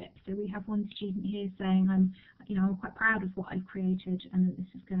ownership. So we have one student here saying, I'm quite proud of what I've created and that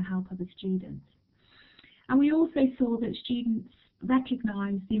this is going to help other students. And we also saw that students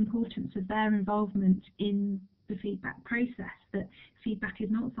recognise the importance of their involvement in the feedback process, that feedback is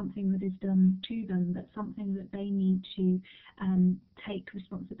not something that is done to them, but something that they need to take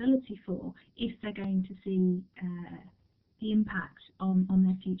responsibility for if they're going to see the impact on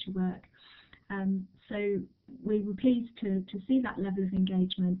their future work. So we were pleased to see that level of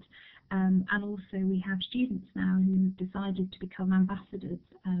engagement, and also we have students now who have decided to become ambassadors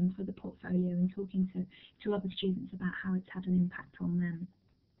for the portfolio and talking to other students about how it's had an impact on them.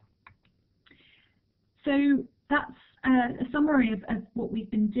 So that's a summary of what we've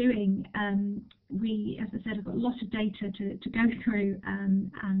been doing. We, as I said, have got a lot of data to go through,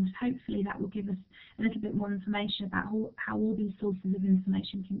 and hopefully that will give us a little bit more information about how all these sources of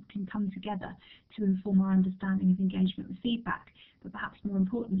information can come together to inform our understanding of engagement with feedback, but perhaps more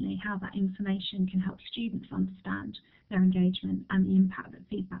importantly, how that information can help students understand their engagement and the impact that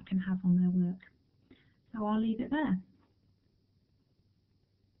feedback can have on their work. So I'll leave it there.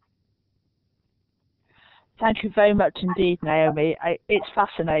 Thank you very much indeed, Naomi. It's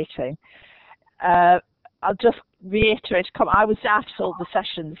fascinating. I'll just reiterate, I was at all the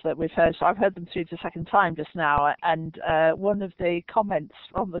sessions that we've heard, so I've heard them through the second time just now, and one of the comments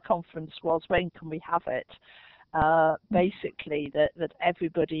from the conference was, when can we have it? Basically, that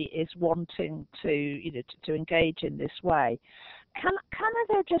everybody is wanting to engage in this way. Can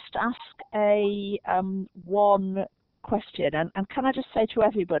I just ask one question, and can I just say to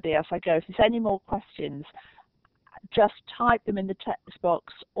everybody as I go, if there's any more questions, just type them in the text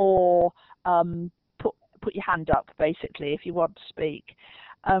box or put your hand up, basically, if you want to speak.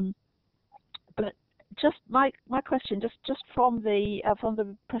 But just my question, just from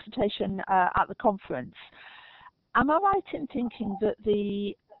the presentation at the conference, am I right in thinking that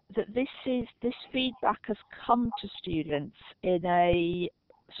this feedback has come to students in a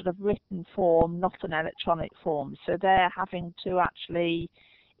sort of written form, not an electronic form, so they're having to actually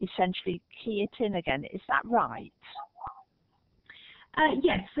essentially key it in again? Is that right?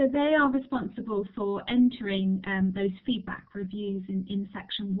 Yes, so they are responsible for entering those feedback reviews in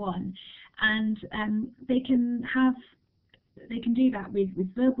section 1, and they can do that with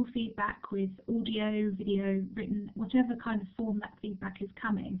verbal feedback, with audio, video, written, whatever kind of form that feedback is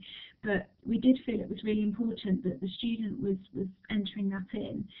coming. But we did feel it was really important that the student was entering that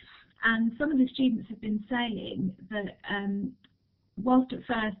in. And some of the students have been saying that whilst at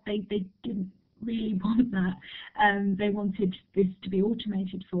first they didn't really want that, they wanted this to be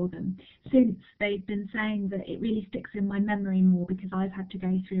automated for them, since they've been saying that it really sticks in my memory more because I've had to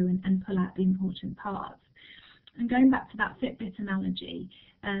go through and pull out the important parts. And going back to that Fitbit analogy,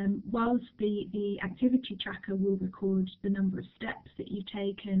 whilst the activity tracker will record the number of steps that you've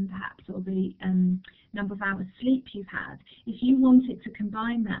taken, perhaps, or the number of hours sleep you've had, if you wanted to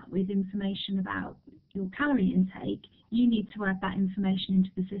combine that with information about your calorie intake, you need to add that information into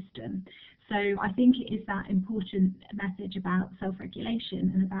the system. So I think it is that important message about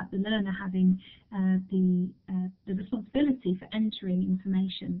self-regulation and about the learner having the responsibility for entering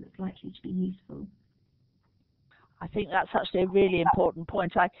information that's likely to be useful. I think that's actually a really important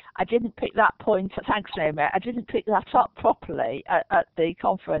point. I didn't pick that point, thanks Naomi, I didn't pick that up properly at the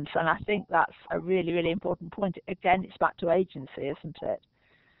conference, and I think that's a really, really important point. Again, it's back to agency, isn't it?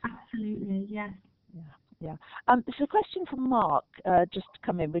 Absolutely, yes. Yeah. There's a question from Mark just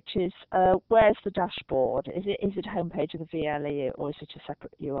come in, which is, where's the dashboard? Is it a homepage of the VLE, or is it a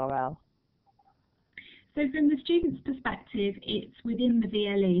separate URL? So from the student's perspective, it's within the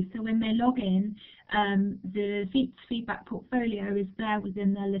VLE. So when they log in, the feedback portfolio is there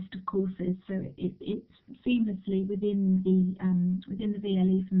within their list of courses. So it's seamlessly within the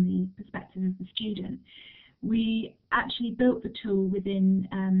VLE from the perspective of the student. We actually built the tool within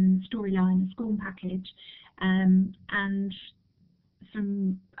Storyline, the SCORM package, and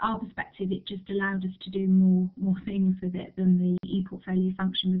from our perspective, it just allowed us to do more things with it than the e-portfolio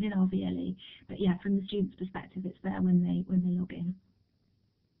function within our VLE. But yeah, from the student's perspective, it's there when they log in.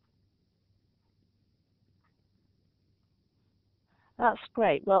 That's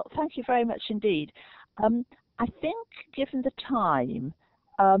great. Well, thank you very much indeed. I think, given the time,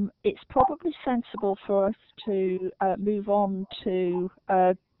 it's probably sensible for us to move on to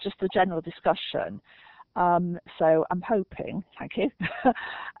just the general discussion. So I'm hoping, thank you,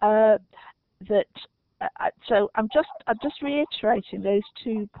 that so I'm just reiterating those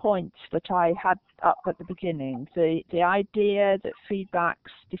 2 points that I had up at the beginning. The idea that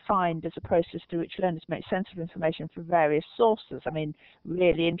feedback's defined as a process through which learners make sense of information from various sources. I mean,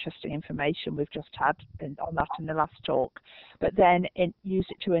 really interesting information we've just had on that in the last talk. But then they use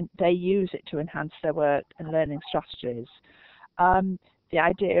it to enhance their work and learning strategies. The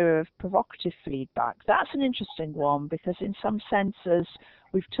idea of provocative feedback, that's an interesting one, because in some senses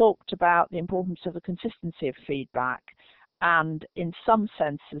we've talked about the importance of the consistency of feedback, and in some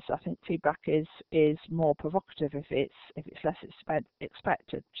senses I think feedback is more provocative if it's less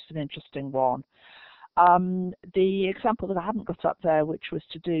expected, which is an interesting one. The example that I hadn't got up there, which was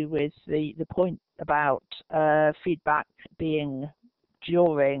to do with the point about feedback being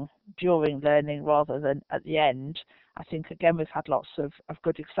during learning rather than at the end, I think again we've had lots of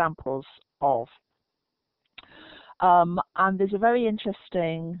good examples of. And there's a very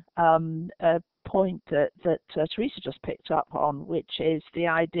interesting point that Theresa just picked up on, which is the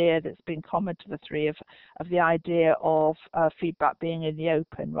idea that's been common to the three of the idea of feedback being in the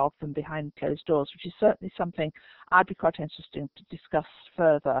open rather than behind closed doors, which is certainly something I'd be quite interested to discuss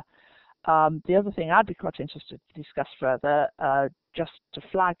further. The other thing I'd be quite interested to discuss further, just to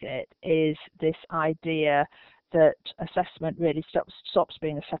flag it, is this idea that assessment really stops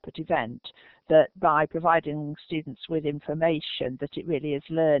being a separate event, that by providing students with information that it really is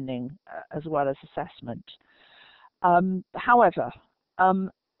learning as well as assessment. However,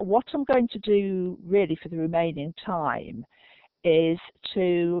 what I'm going to do really for the remaining time is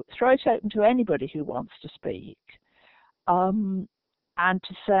to throw it open to anybody who wants to speak, and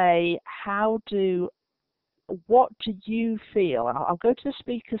to say, what do you feel? I'll go to the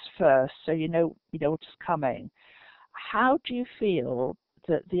speakers first, so you know what's coming. How do you feel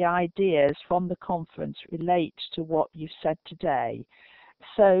that the ideas from the conference relate to what you've said today?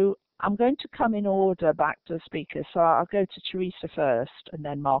 So I'm going to come in order back to the speakers. So I'll go to Theresa first, and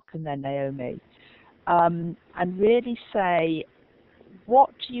then Mark, and then Naomi, and really say, what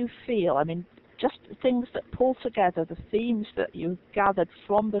do you feel? I mean, just things that pull together the themes that you've gathered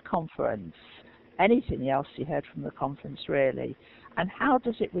from the conference, anything else you heard from the conference really, and how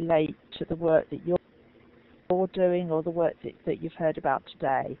does it relate to the work that you're doing or the work that you've heard about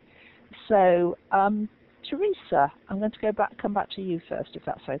today? So Theresa, I'm going to come back to you first, if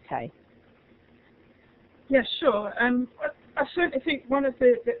that's okay. Yeah, sure. I certainly think one of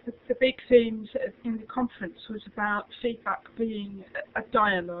the big themes in the conference was about feedback being a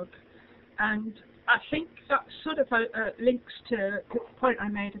dialogue, and I think that sort of links to the point I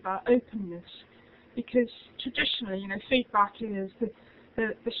made about openness, because traditionally, feedback is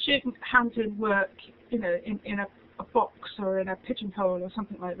the student hands in work, in a box or in a pigeonhole or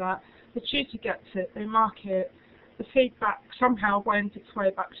something like that. The tutor gets it, they mark it, the feedback somehow wends its way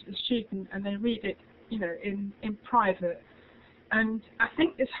back to the student, and they read it, in private. And I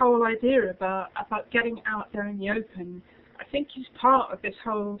think this whole idea about getting out there in the open, I think is part of this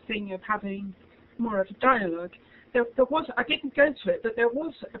whole thing of having more of a dialogue. There was, I didn't go to it, but there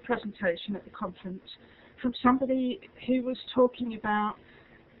was a presentation at the conference from somebody who was talking about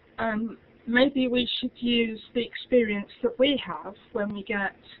maybe we should use the experience that we have when we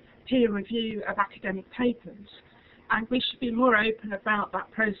get peer review of academic papers, and we should be more open about that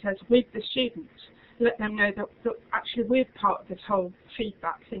process with the students. Let them know that actually we're part of this whole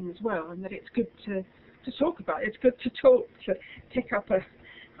feedback thing as well, and that it's good to talk about it. It's good to talk, to pick up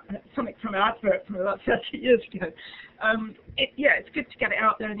something from an advert from about 30 years ago. It's good to get it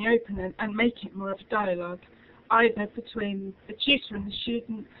out there in the open and make it more of a dialogue, either between the tutor and the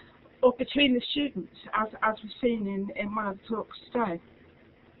student, or between the students, as we've seen in one of the talks today.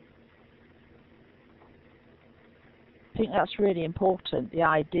 I think that's really important, the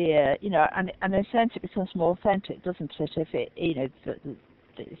idea, and in a sense it becomes more authentic, doesn't it, if it,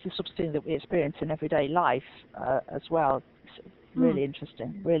 it's the sort of thing that we experience in everyday life as well. It's really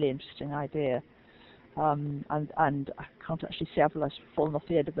interesting idea. And I can't actually see, I've fallen off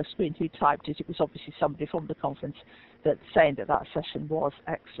the end of the screen who typed it. It was obviously somebody from the conference that's saying that that session was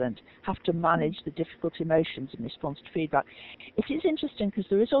excellent. Have to manage the difficult emotions in response to feedback. It is interesting because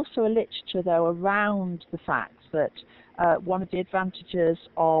there is also a literature though around the fact that one of the advantages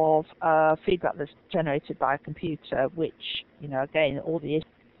of feedback that's generated by a computer, which, you know, again, all the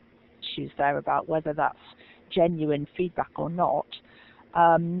issues there about whether that's genuine feedback or not,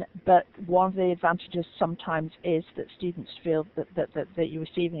 but one of the advantages sometimes is that students feel that you're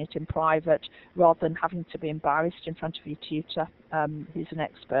receiving it in private rather than having to be embarrassed in front of your tutor who's an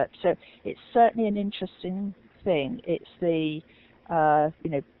expert. So it's certainly an interesting thing. It's the you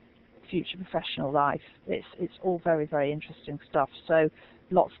know, future professional life. It's all very, very interesting stuff. So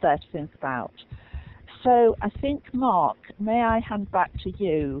lots there to think about. So I think, Mark, may I hand back to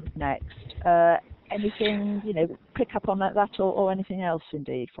you next? Anything, you know, pick up on that or anything else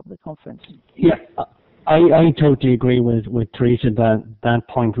indeed from the conference? Yeah, I totally agree with Theresa. That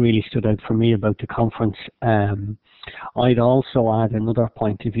point really stood out for me about the conference. I'd also add another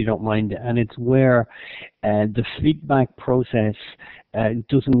point, if you don't mind, and it's where the feedback process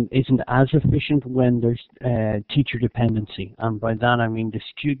isn't as efficient when there's teacher dependency, and by that I mean the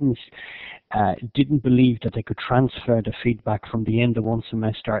students didn't believe that they could transfer the feedback from the end of one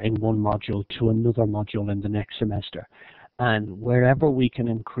semester in one module to another module in the next semester. And wherever we can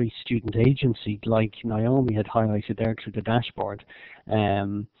increase student agency, like Naomi had highlighted there through the dashboard,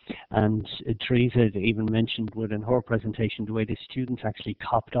 and Theresa even mentioned within her presentation the way the students actually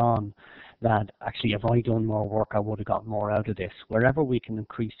copped on that actually if I done more work I would have got more out of this. Wherever we can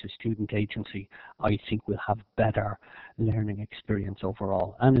increase the student agency, I think we'll have better learning experience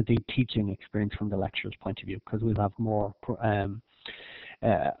overall, and indeed teaching experience from the lecturer's point of view, because we'll have more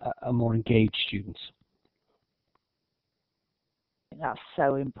more engaged students. That's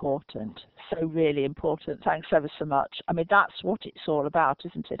so important, so really important. Thanks ever so much. I mean, that's what it's all about,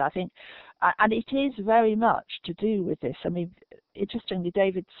 isn't it? I think, and it is very much to do with this. I mean, interestingly,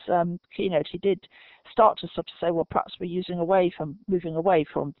 David's keynote, he did start to sort of say, well, perhaps we're moving away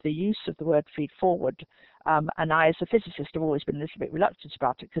from the use of the word feed forward. And I, as a physicist, have always been a little bit reluctant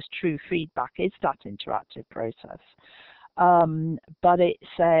about it because true feedback is that interactive process. But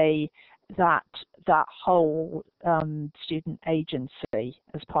it's that whole student agency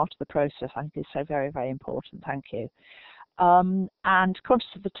as part of the process, I think, is so very, very important. Thank you. And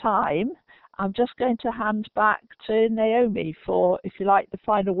conscious of the time, I'm just going to hand back to Naomi for, if you like, the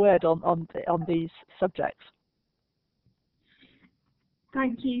final word on these subjects.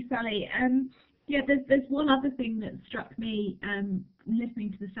 Thank you, Sally. Yeah, there's one other thing that struck me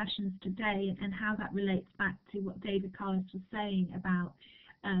listening to the sessions today and how that relates back to what David Carlos was saying about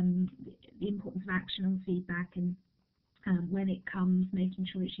the importance of action on feedback and when it comes, making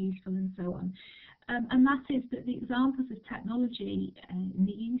sure it's useful and so on. And that is that the examples of technology in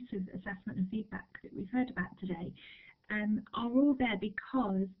the use of assessment and feedback that we've heard about today are all there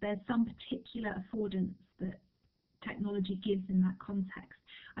because there's some particular affordance that technology gives in that context.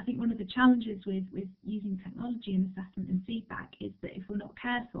 I think one of the challenges with using technology in assessment and feedback is that if we're not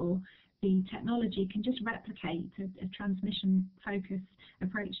careful, the technology can just replicate a transmission-focused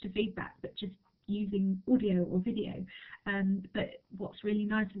approach to feedback, but just using audio or video. But what's really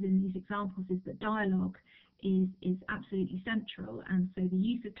nice within these examples is that dialogue is absolutely central, and so the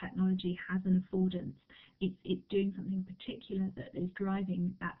use of technology has an affordance. It's doing something particular that is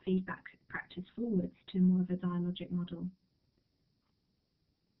driving that feedback practice forwards to more of a dialogic model.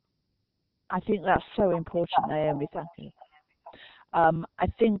 I think that's so important, Naomi. Thank you.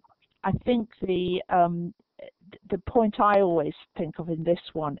 I think the point I always think of in this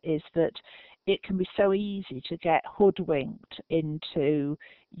one is that it can be so easy to get hoodwinked into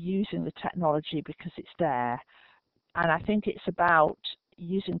using the technology because it's there, and I think it's about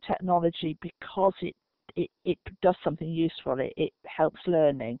using technology because it does something useful. It helps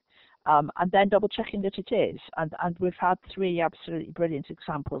learning. And then double checking that it is, and we've had 3 absolutely brilliant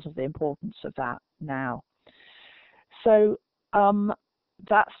examples of the importance of that now. So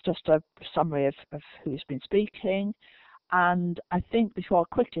that's just a summary of who's been speaking, and I think before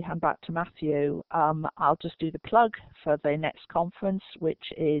I quickly hand back to Matthew, I'll just do the plug for the next conference,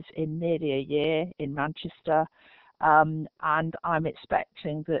 which is in nearly a year in Manchester. And I'm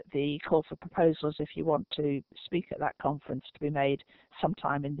expecting that the call for proposals, if you want to speak at that conference, to be made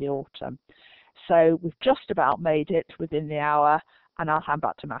sometime in the autumn. So we've just about made it within the hour, and I'll hand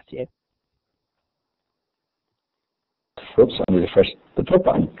back to Matthew. Oops, I need to press the talk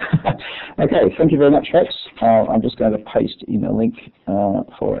button. Okay, thank you very much, folks. I'm just going to paste in a link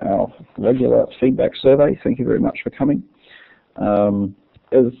for our regular feedback survey. Thank you very much for coming.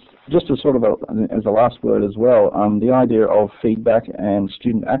 Just as sort of as a last word as well, the idea of feedback and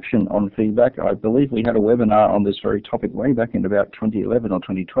student action on feedback, I believe we had a webinar on this very topic way back in about 2011 or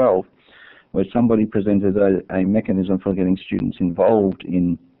 2012, where somebody presented a mechanism for getting students involved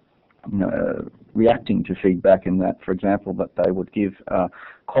in reacting to feedback, in that, for example, that they would give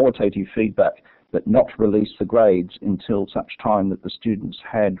qualitative feedback but not release the grades until such time that the students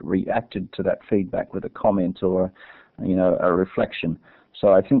had reacted to that feedback with a comment or a reflection.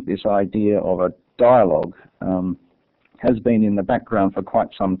 So I think this idea of a dialogue has been in the background for quite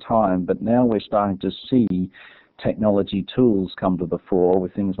some time, but now we're starting to see technology tools come to the fore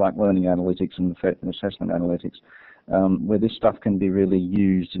with things like learning analytics and assessment analytics, where this stuff can be really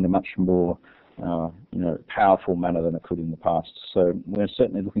used in a much more powerful manner than it could in the past. So we're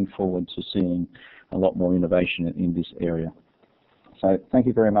certainly looking forward to seeing a lot more innovation in this area. So thank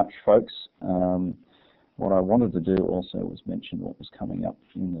you very much, folks. What I wanted to do also was mention what was coming up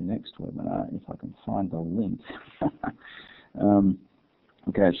in the next webinar, if I can find the link.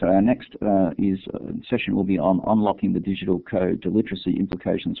 Okay, so our next session will be on unlocking the digital code to literacy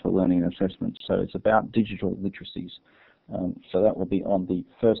implications for learning and assessment. So it's about digital literacies. So that will be on the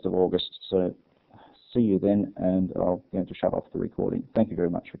 1st of August. So see you then, and I'm going to shut off the recording. Thank you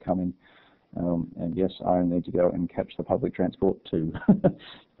very much for coming. And yes, I need to go and catch the public transport too.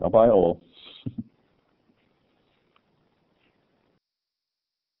 Bye-bye all.